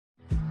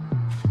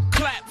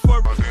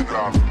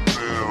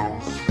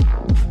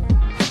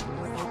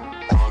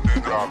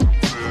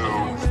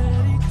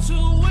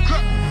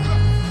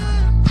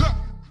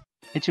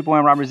It's your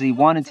boy Robert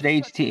Z1. In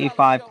today's GTA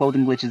 5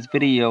 clothing glitches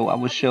video, I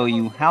will show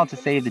you how to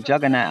save the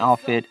Juggernaut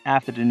outfit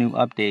after the new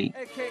update.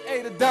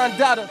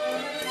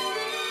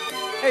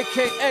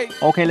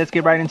 Okay, let's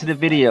get right into the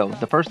video.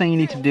 The first thing you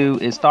need to do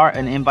is start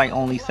an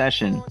invite-only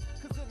session.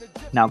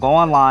 Now go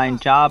online,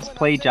 jobs,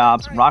 play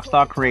jobs,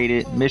 Rockstar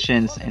created,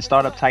 missions, and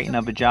start up Titan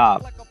of a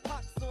job.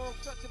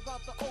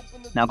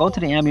 Now go to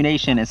the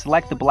ammunition and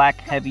select the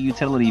black heavy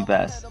utility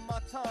vest.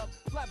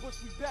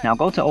 Now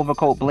go to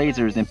overcoat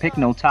blazers and pick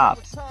no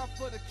tops.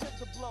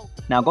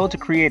 Now go to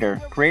creator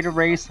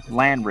race,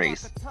 land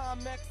race.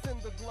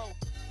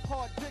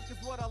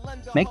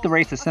 Make the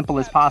race as simple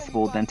as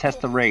possible, then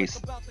test the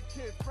race.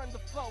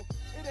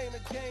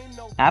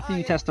 After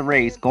you test the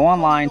race, go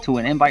online to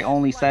an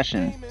invite-only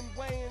session.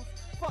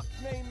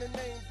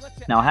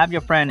 Now have your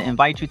friend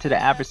invite you to the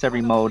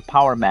adversary mode,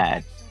 Power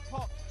Mad.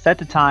 Set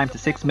the time to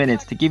 6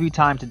 minutes to give you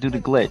time to do the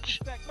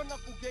glitch.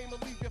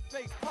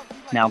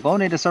 Now go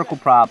into the circle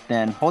prop,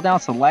 then hold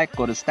down select,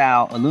 go to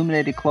style,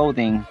 illuminated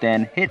clothing,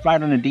 then hit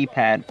right on the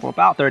D-pad for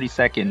about 30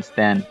 seconds,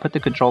 then put the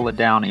controller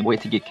down and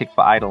wait to get kicked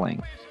for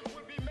idling.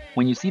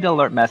 When you see the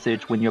alert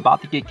message when you're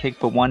about to get kicked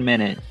for 1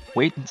 minute,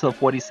 wait until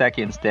 40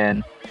 seconds,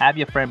 then have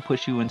your friend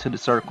push you into the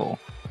circle.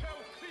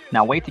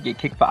 Now wait to get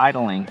kicked for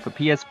idling. For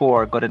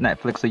PS4, go to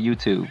Netflix or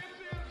YouTube.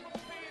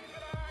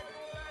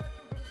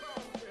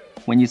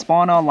 When you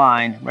spawn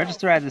online,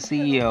 register as a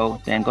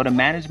CEO, then go to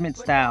management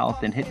style,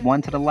 then hit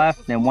 1 to the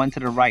left, then 1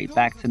 to the right,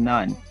 back to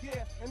none.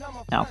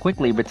 Now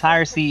quickly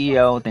retire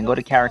CEO, then go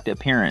to character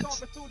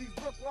appearance.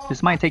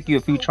 This might take you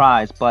a few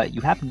tries, but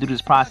you have to do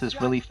this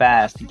process really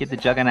fast to get the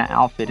Juggernaut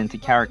outfit into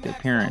character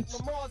appearance.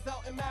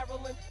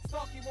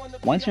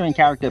 Once you're in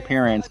character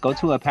appearance, go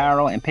to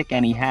apparel and pick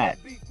any hat.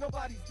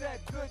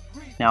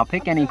 Now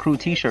pick any crew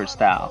t-shirt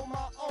style.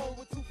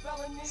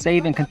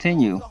 Save and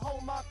continue.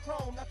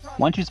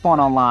 Once you spawn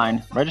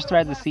online, register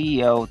as the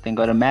CEO, then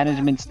go to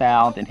management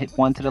style, then hit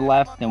 1 to the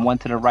left, then 1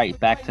 to the right,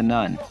 back to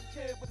none.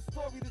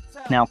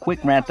 Now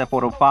quit Grand Theft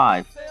Auto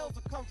 5.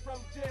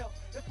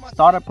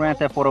 Start up Grand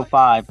Theft Auto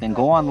 5, then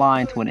go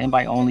online to an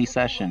invite-only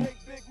session.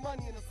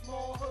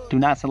 Do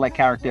not select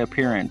character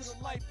appearance.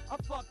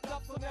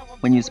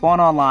 When you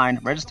spawn online,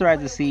 register as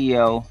the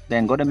CEO,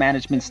 then go to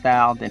management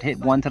style, then hit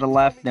 1 to the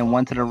left, then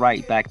 1 to the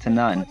right, back to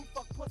none.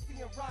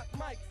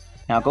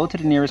 Now go to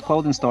the nearest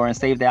clothing store and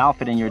save the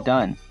outfit and you're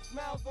done.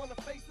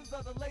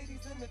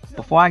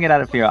 Before I get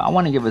out of here, I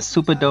want to give a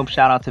super dope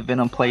shout out to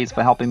Venom Plays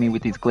for helping me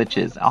with these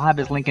glitches. I'll have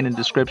his link in the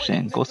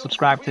description. Go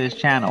subscribe to his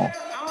channel.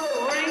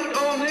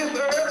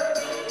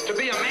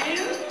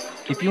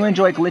 If you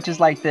enjoy glitches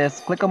like this,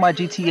 click on my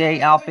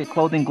GTA outfit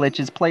clothing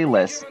glitches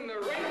playlist.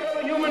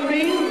 Human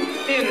beings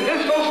in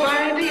this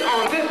society,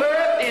 on this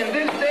earth, in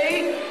this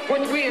day,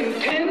 which we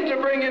intend to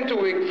bring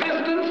into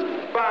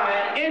existence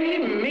by any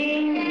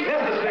means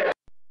necessary.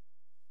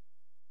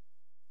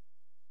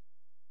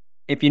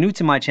 If you're new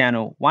to my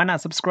channel, why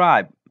not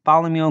subscribe?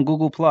 Follow me on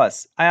Google+.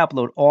 I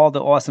upload all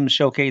the awesome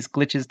showcase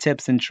glitches,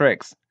 tips, and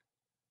tricks.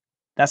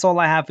 That's all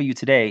I have for you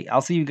today. I'll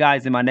see you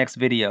guys in my next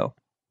video.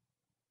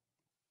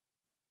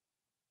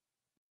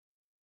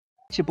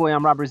 It's your boy,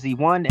 I'm Robert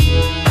Z1.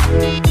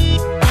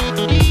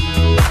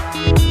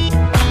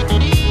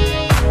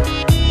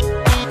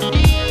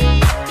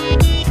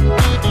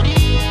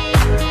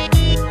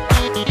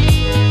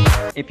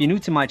 If you're new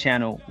to my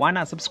channel, why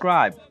not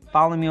subscribe?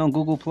 Follow me on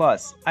Google+.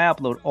 I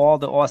upload all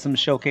the awesome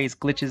showcase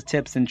glitches,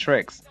 tips, and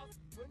tricks.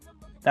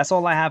 That's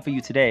all I have for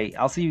you today.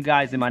 I'll see you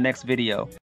guys in my next video.